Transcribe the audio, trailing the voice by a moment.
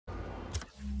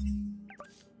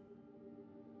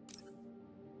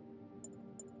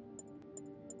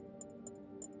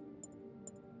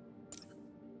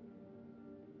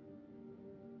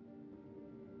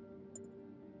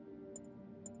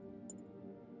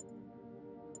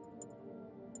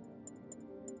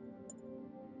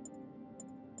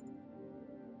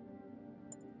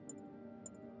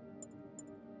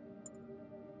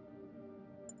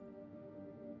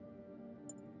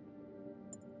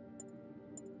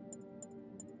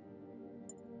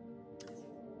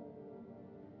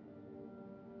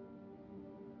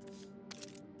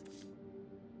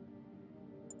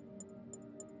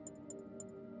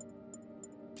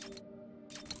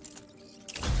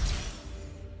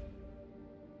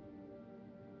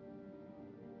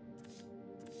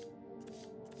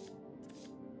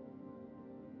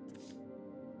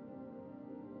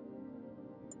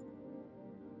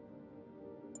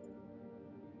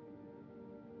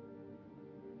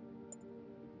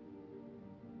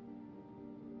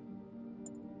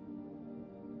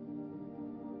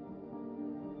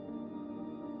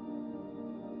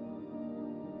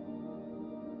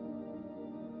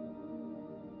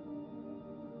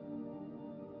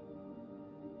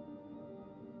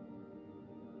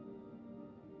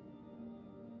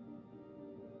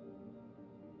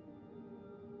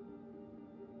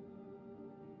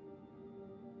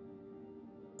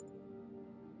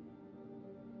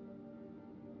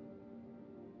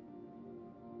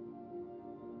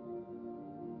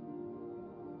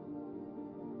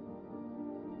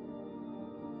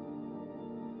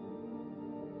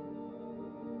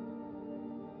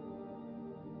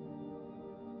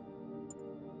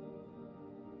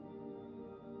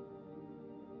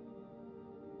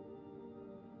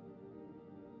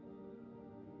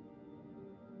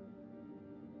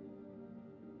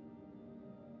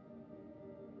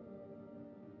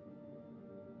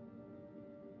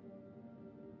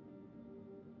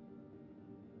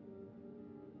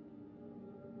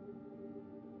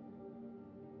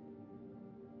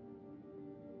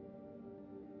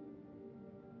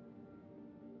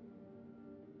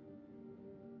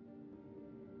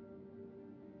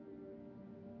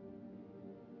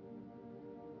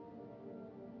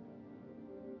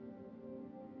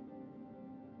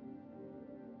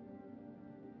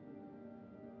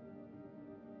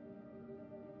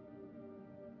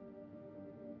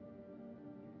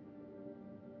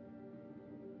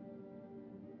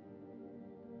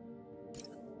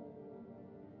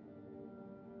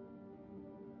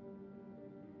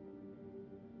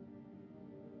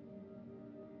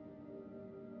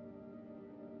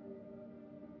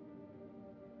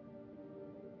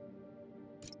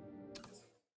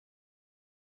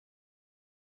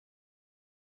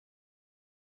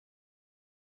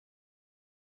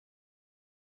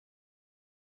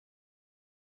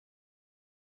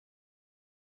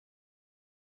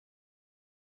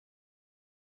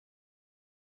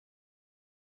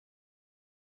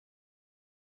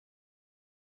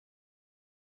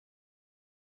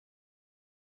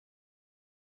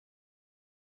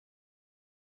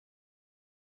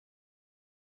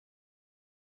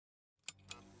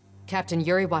Captain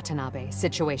Yuri Watanabe,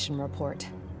 situation report.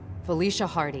 Felicia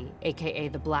Hardy, aka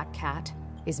the Black Cat,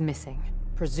 is missing,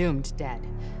 presumed dead.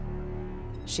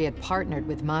 She had partnered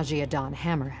with Magia Don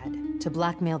Hammerhead to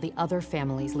blackmail the other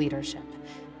family's leadership.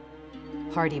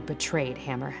 Hardy betrayed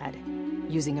Hammerhead.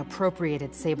 Using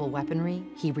appropriated Sable weaponry,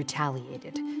 he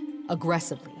retaliated,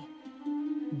 aggressively.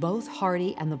 Both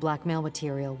Hardy and the blackmail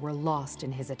material were lost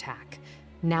in his attack.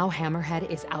 Now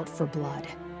Hammerhead is out for blood.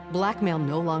 Blackmail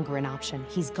no longer an option.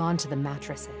 He's gone to the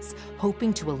mattresses,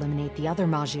 hoping to eliminate the other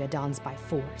Magia Dons by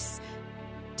force.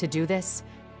 To do this,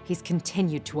 he's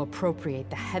continued to appropriate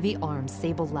the heavy arms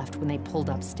Sable left when they pulled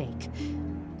up stake.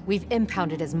 We've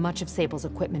impounded as much of Sable's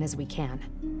equipment as we can,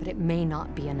 but it may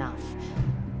not be enough.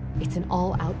 It's an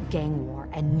all-out gang war,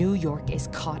 and New York is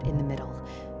caught in the middle.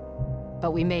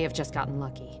 But we may have just gotten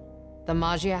lucky. The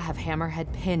Magia have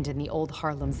Hammerhead pinned in the old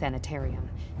Harlem sanitarium.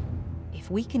 If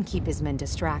we can keep his men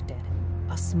distracted,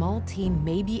 a small team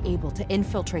may be able to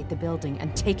infiltrate the building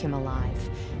and take him alive.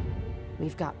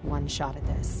 We've got one shot at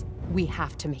this. We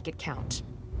have to make it count.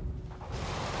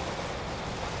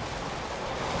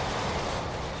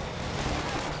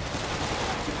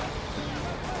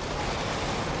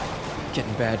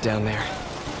 Getting bad down there.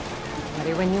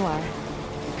 Ready when you are.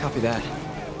 Copy that.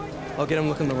 I'll get him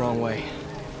looking the wrong way.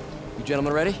 You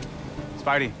gentlemen ready?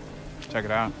 Spidey, check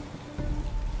it out.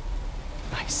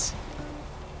 Nice.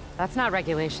 That's not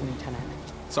regulation, Lieutenant.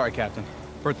 Sorry, Captain.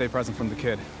 Birthday present from the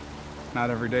kid. Not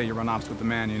every day you run ops with the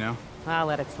man, you know? I'll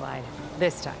let it slide.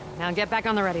 This time. Now get back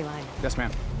on the ready line. Yes,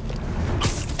 ma'am.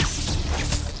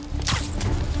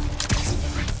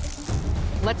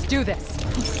 Let's do this.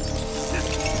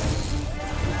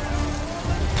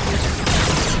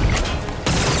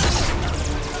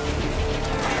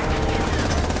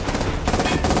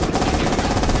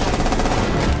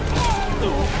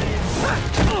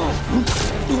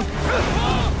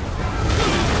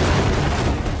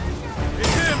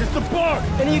 It's the bar!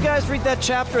 Any of you guys read that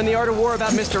chapter in The Art of War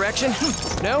about misdirection?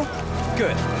 No?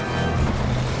 Good.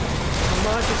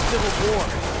 Magia Civil War.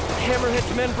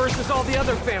 Hammerhead's men versus all the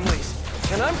other families.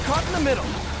 And I'm caught in the middle.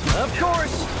 Of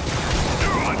course.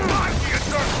 You're on Magia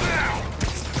now!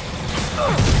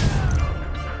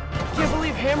 Can't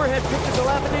believe Hammerhead picked a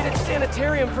dilapidated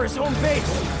sanitarium for his home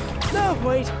base. No,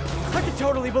 wait. I could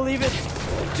totally believe it.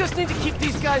 Just need to keep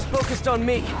these guys focused on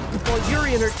me, while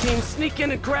Yuri and her team sneak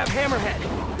in and grab Hammerhead.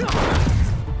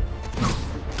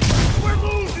 We're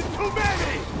losing too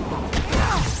many!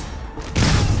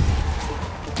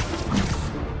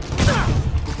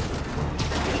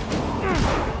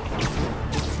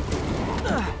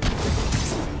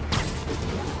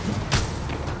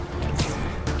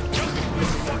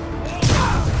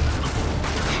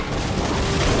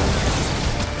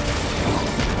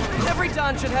 Every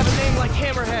Don should have a name like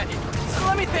Hammerhead. So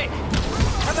let me think.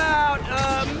 How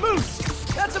about, Moose?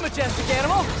 That's a majestic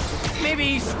animal.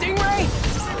 Maybe Stingray?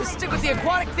 Stick with the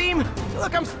aquatic theme.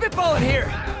 Look, I'm spitballing here.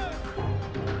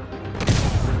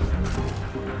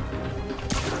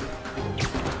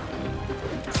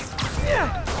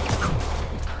 Yeah.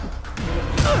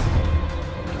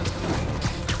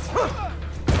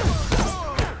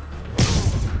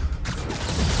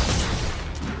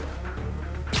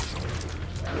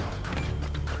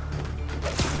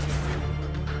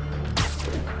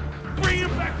 Bring him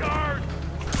back guard!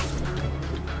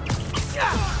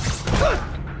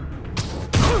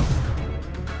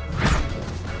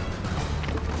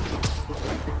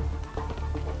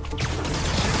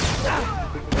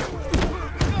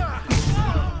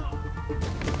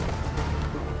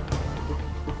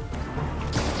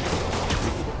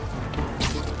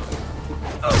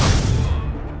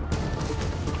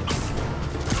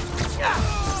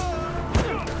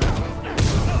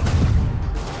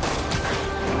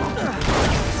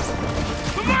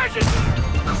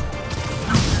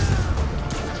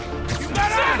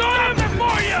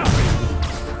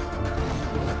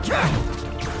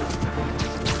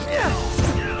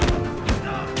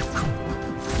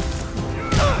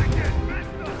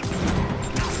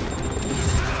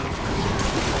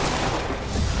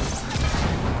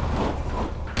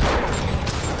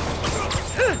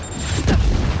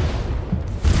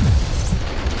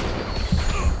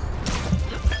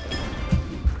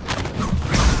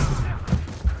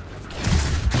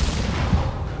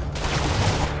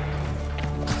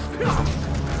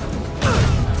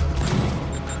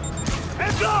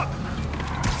 Heads up!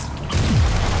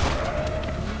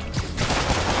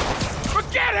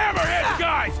 Forget Hammerhead,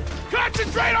 guys!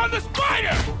 Concentrate on the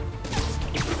spider!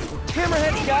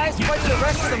 Hammerhead guys fighting the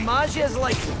rest of the Magia is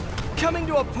like coming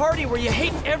to a party where you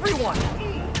hate everyone.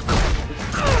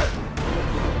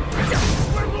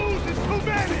 We're losing too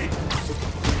many!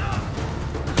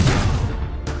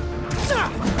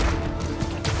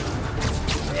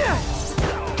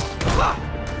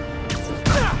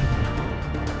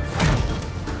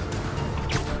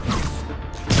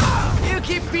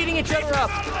 beating each other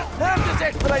up. I'm just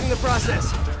expediting the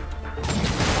process.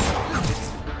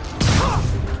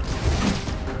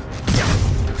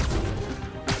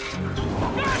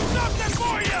 Got something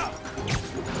for you!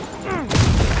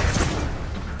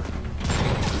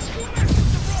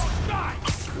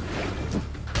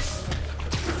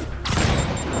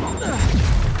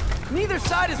 Neither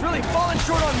side has really fallen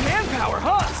short on manpower,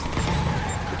 huh?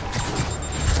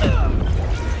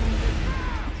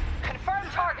 Confirm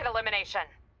target elimination.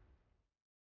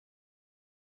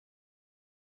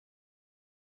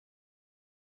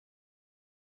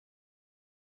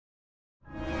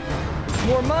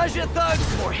 More Maggia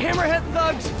thugs, more Hammerhead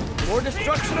thugs, more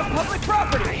destruction of public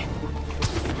property.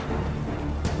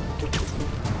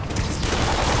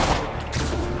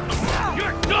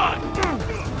 You're done!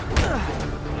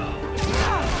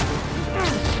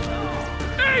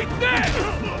 Eat this!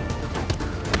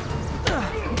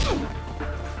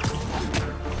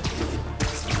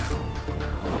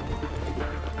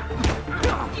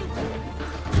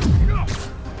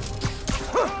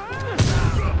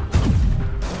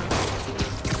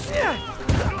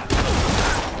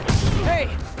 Hey,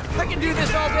 I can do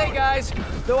this all day, guys,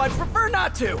 though I'd prefer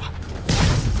not to.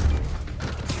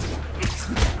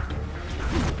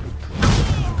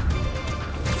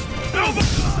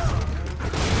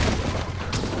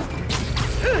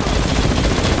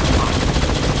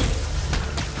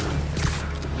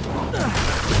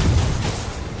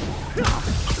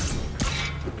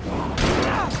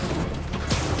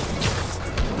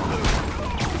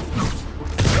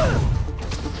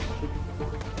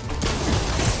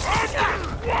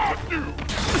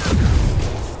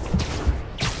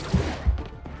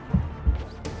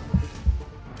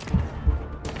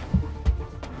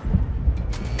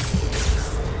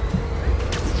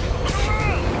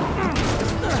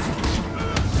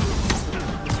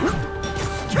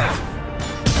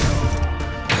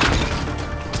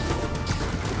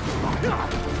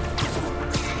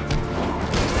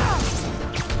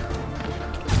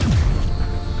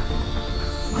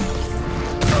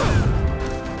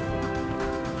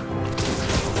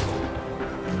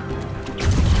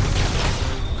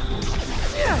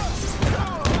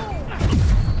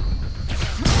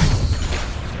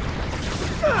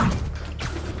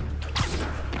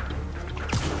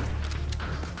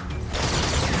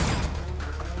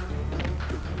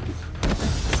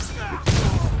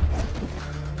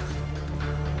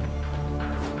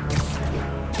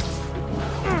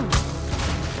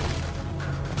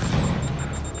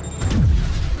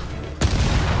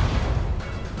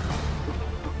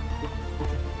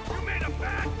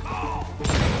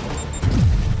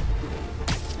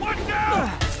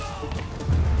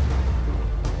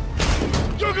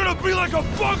 Be like a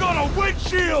bug on a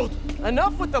windshield!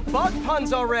 Enough with the bug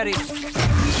puns already.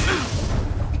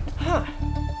 Huh.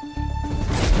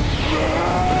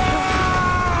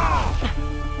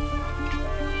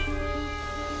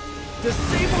 Does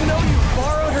Sable know you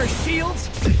borrowed her shields?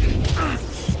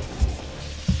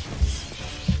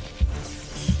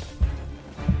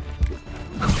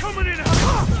 Coming in!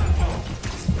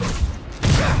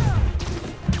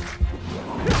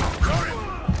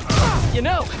 You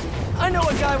know, I know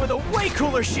a guy with a way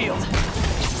cooler shield.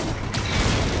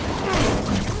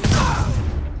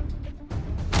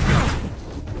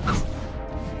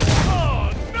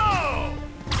 Oh, no!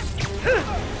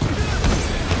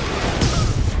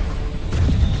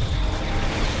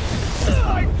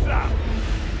 Lights out!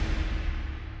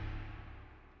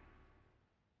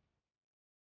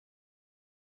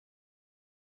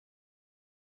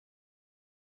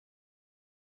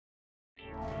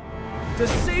 Does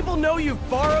Sable know you've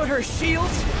borrowed her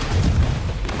shields?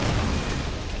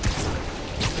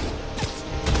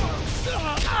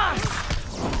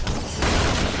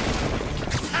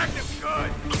 Active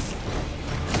good!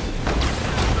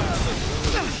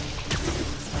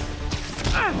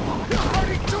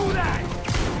 Already do that!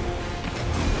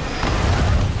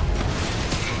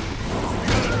 You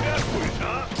got a death wish,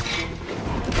 huh?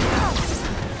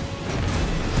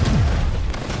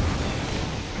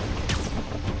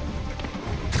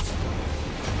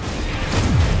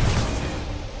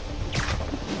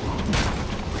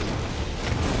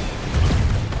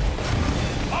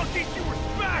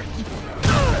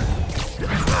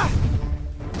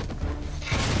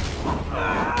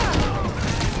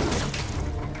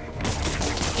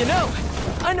 You know,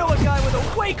 I know a guy with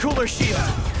a way cooler shield.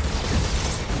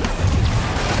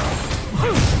 We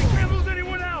can't lose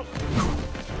anyone else!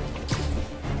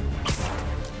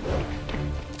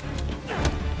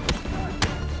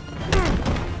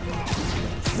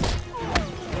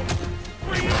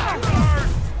 Bring it hard!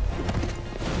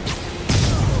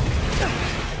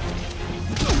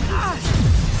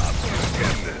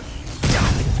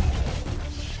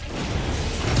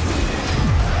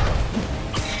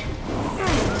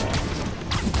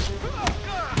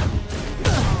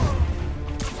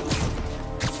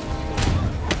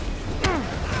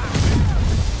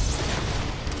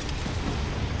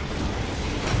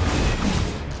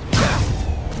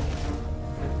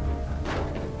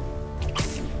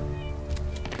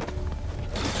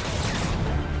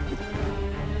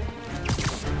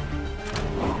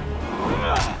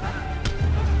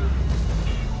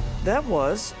 That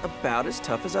was about as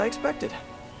tough as I expected.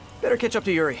 Better catch up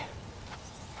to Yuri.